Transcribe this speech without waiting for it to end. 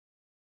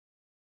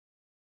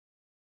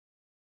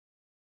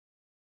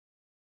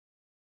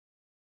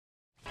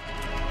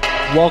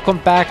welcome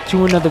back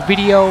to another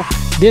video.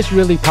 This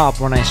really popped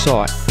when I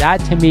saw it. That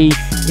to me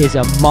is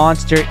a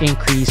monster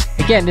increase.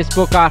 Again, this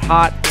book got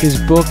hot. This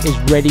book is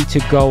ready to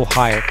go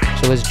higher.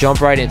 So let's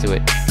jump right into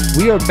it.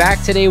 We are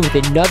back today with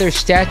another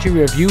statue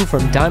review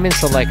from Diamond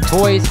Select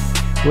Toys.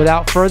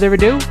 Without further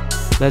ado,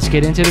 let's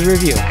get into the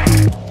review.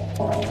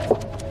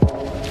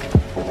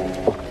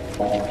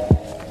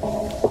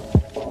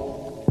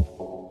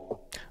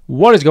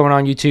 What is going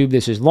on YouTube?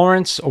 This is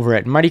Lawrence over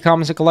at Mighty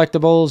Comics and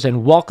Collectibles,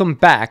 and welcome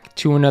back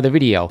to another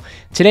video.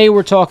 Today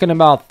we're talking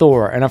about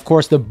Thor, and of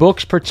course the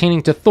books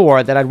pertaining to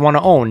Thor that I'd want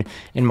to own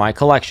in my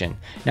collection.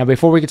 Now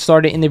before we get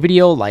started in the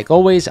video, like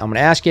always, I'm going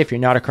to ask you, if you're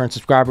not a current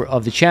subscriber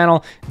of the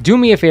channel, do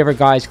me a favor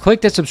guys,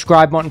 click the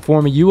subscribe button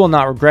for me, you will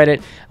not regret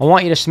it. I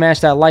want you to smash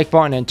that like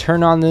button and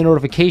turn on the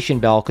notification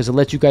bell because it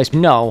lets you guys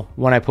know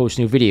when I post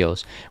new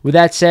videos. With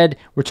that said,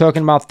 we're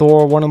talking about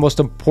Thor, one of the most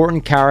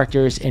important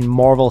characters in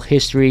Marvel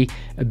history,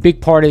 a big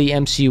part of the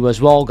MCU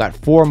as well. Got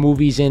 4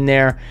 movies in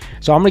there.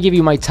 So I'm going to give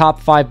you my top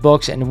 5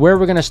 books, and where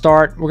we're going to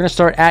start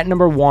at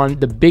number 1,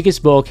 the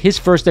biggest book, his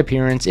first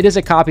appearance. It is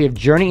a copy of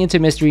Journey into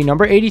Mystery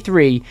number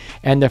 83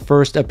 and the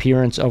first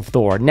appearance of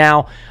Thor.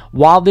 Now,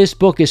 while this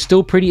book is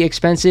still pretty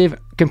expensive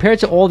compared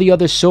to all the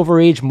other Silver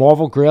Age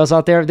Marvel grails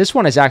out there, this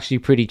one is actually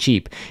pretty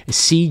cheap.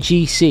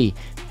 CGC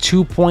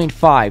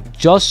 2.5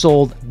 just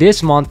sold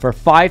this month for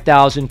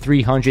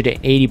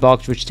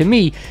 $5,380, which to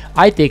me,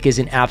 I think is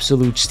an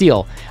absolute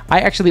steal. I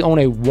actually own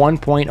a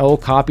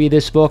 1.0 copy of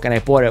this book, and I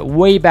bought it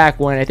way back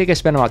when. I think I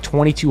spent about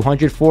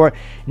 $2,200 for it.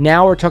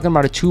 Now we're talking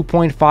about a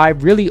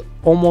 2.5, really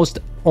almost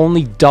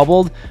only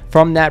doubled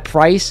from that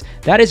price.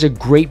 That is a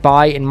great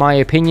buy in my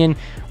opinion.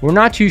 We're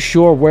not too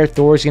sure where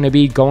Thor is going to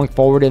be going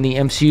forward in the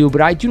MCU,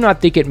 but I do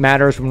not think it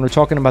matters when we're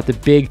talking about the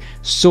big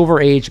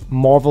Silver Age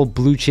Marvel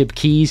blue chip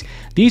keys.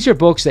 These are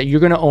books that you're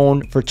going to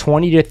own for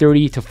 20 to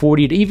 30 to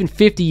 40 to even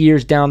 50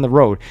 years down the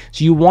road.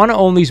 So you want to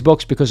own these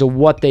books because of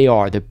what they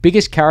are. The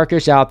biggest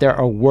characters out there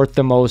are worth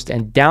the most,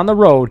 and down the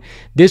road,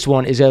 this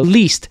one is at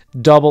least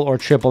double or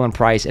triple in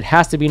price. It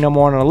has to be number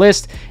 1 on the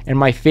list, and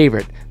my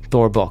favorite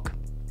Thor book.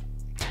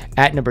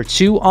 At number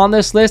 2 on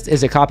this list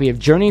is a copy of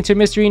Journey into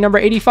Mystery number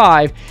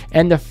 85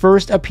 and the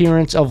first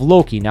appearance of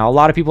Loki. Now, a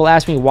lot of people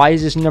ask me, why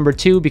is this number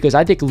 2? Because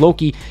I think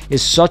Loki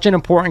is such an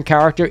important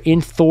character in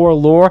Thor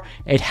lore,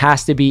 it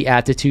has to be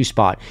at the 2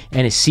 spot.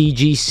 And it's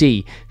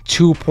CGC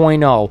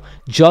 2.0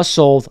 just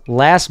sold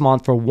last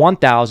month for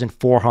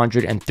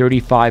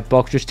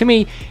 $1,435, which to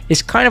me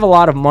is kind of a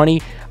lot of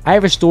money. I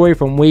have a story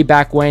from way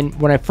back when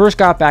I first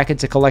got back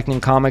into collecting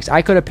comics.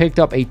 I could have picked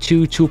up a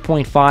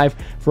 2.5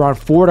 for around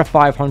 $400 to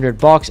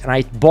 $500, and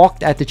I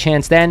balked at the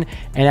chance then,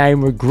 and I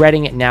am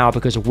regretting it now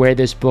because of where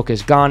this book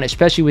has gone,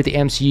 especially with the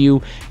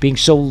MCU being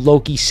so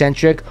Loki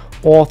centric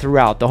all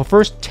throughout. The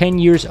first 10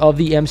 years of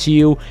the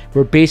MCU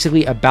were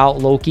basically about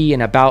Loki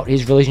and about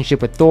his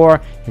relationship with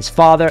Thor, his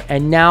father,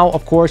 and now,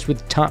 of course, with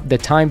the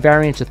Time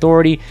Variance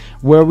Authority,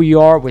 where we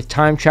are with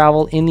time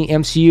travel in the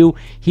MCU,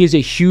 he is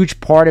a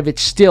huge part of it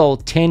still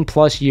 10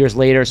 plus years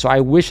later. So I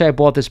wish I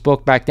bought this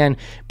book back then,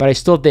 but I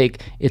still think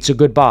it's a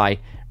good buy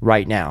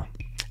right now.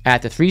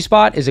 At the 3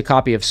 spot is a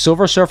copy of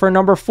Silver Surfer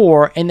number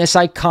 4 in this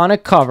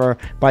iconic cover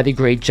by the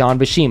great John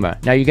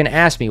Buscema. Now you're going to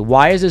ask me,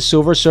 why is the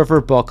Silver Surfer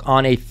book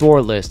on a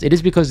Thor list? It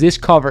is because this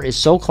cover is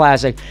so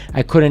classic,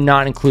 I could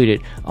not include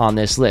it on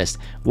this list.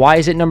 Why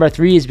is it number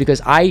 3? Is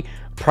because I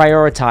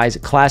prioritize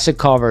classic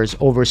covers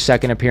over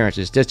second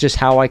appearances. That's just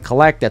how I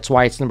collect. That's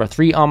why it's number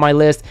 3 on my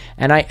list,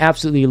 and I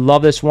absolutely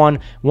love this one.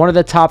 One of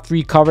the top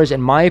 3 covers,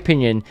 in my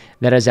opinion,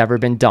 that has ever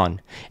been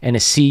done. And a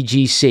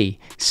CGC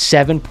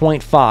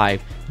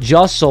 7.5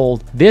 just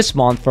sold this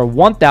month for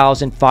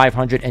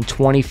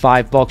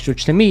 $1,525,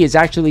 which to me is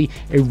actually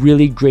a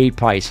really great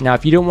price. Now,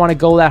 if you don't want to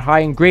go that high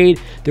in grade,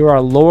 there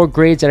are lower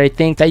grades that I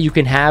think that you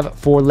can have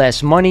for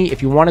less money.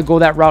 If you want to go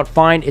that route,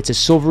 fine. It's a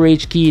Silver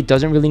Age key. It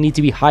doesn't really need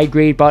to be high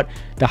grade, but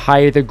the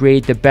higher the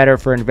grade, the better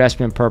for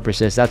investment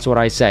purposes. That's what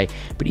I say.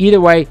 But either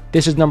way,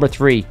 this is number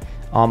 3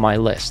 on my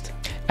list.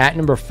 At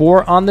number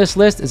 4 on this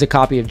list is a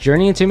copy of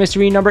Journey into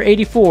Mystery number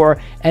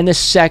 84 and the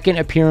second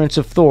appearance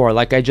of Thor,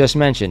 like I just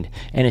mentioned,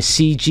 and a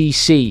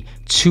CGC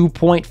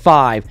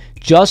 2.5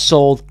 just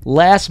sold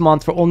last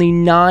month for only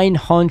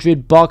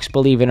 $900,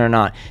 believe it or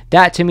not.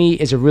 That to me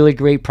is a really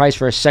great price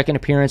for a second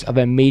appearance of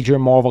a major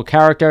Marvel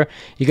character.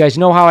 You guys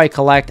know how I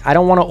collect. I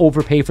don't want to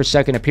overpay for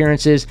second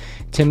appearances.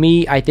 To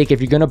me, I think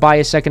if you're going to buy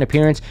a second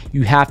appearance,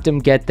 you have to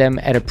get them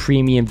at a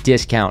premium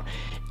discount.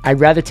 I'd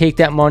rather take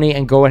that money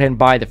and go ahead and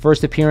buy the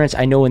first appearance.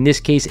 I know in this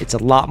case it's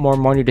a lot more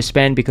money to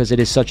spend because it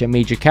is such a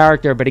major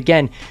character, but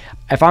again,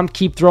 if I'm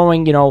keep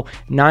throwing, $900 or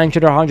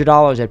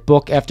 $100 at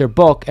book after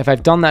book, if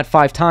I've done that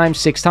 5 times,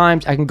 6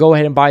 times, I can go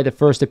ahead and buy the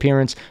first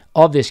appearance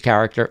of this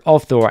character,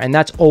 of Thor, and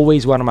that's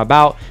always what I'm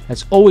about.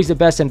 That's always the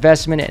best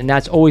investment, and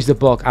that's always the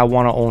book I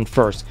want to own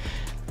first.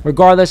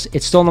 Regardless,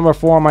 it's still number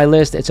 4 on my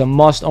list. It's a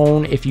must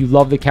own if you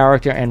love the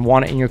character and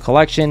want it in your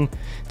collection.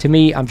 To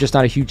me, I'm just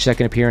not a huge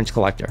second appearance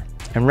collector.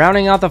 And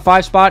rounding out the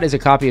 5 spot is a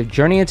copy of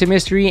Journey into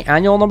Mystery,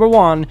 Annual Number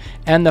 1,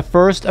 and the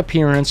first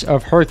appearance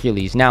of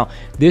Hercules. Now,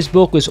 this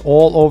book was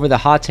all over the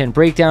Hot 10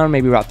 breakdown,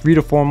 maybe about 3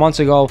 to 4 months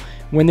ago,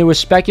 when there was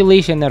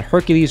speculation that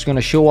Hercules was going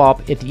to show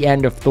up at the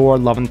end of Thor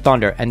Love and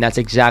Thunder, and that's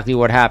exactly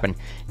what happened.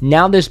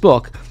 Now this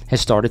book has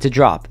started to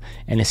drop,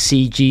 and a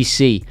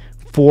CGC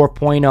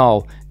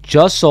 4.0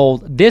 just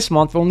sold this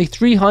month for only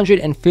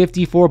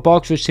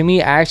 $354, which to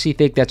me, I actually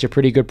think that's a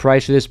pretty good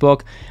price for this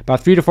book.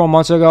 About 3 to 4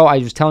 months ago, I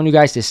was telling you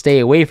guys to stay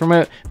away from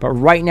it, but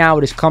right now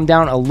it has come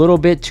down a little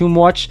bit too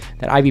much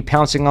that I'd be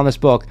pouncing on this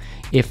book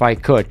if I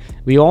could.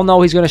 We all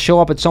know he's going to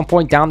show up at some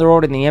point down the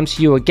road in the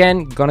MCU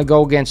again, going to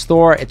go against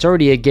Thor. It's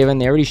already a given.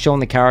 They already shown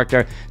the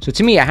character. So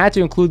to me, I had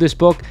to include this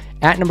book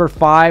at number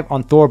 5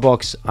 on Thor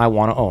books I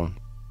want to own.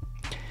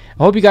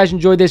 I hope you guys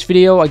enjoyed this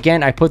video.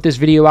 Again, I put this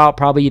video out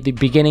probably at the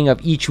beginning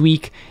of each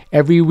week,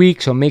 every week,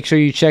 so make sure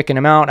you're checking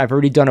them out. I've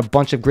already done a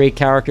bunch of great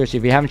characters.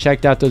 If you haven't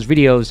checked out those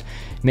videos,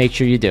 make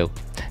sure you do.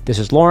 This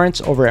is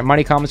Lawrence over at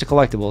Mighty Comics and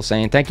Collectibles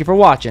saying thank you for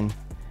watching,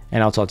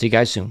 and I'll talk to you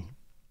guys soon.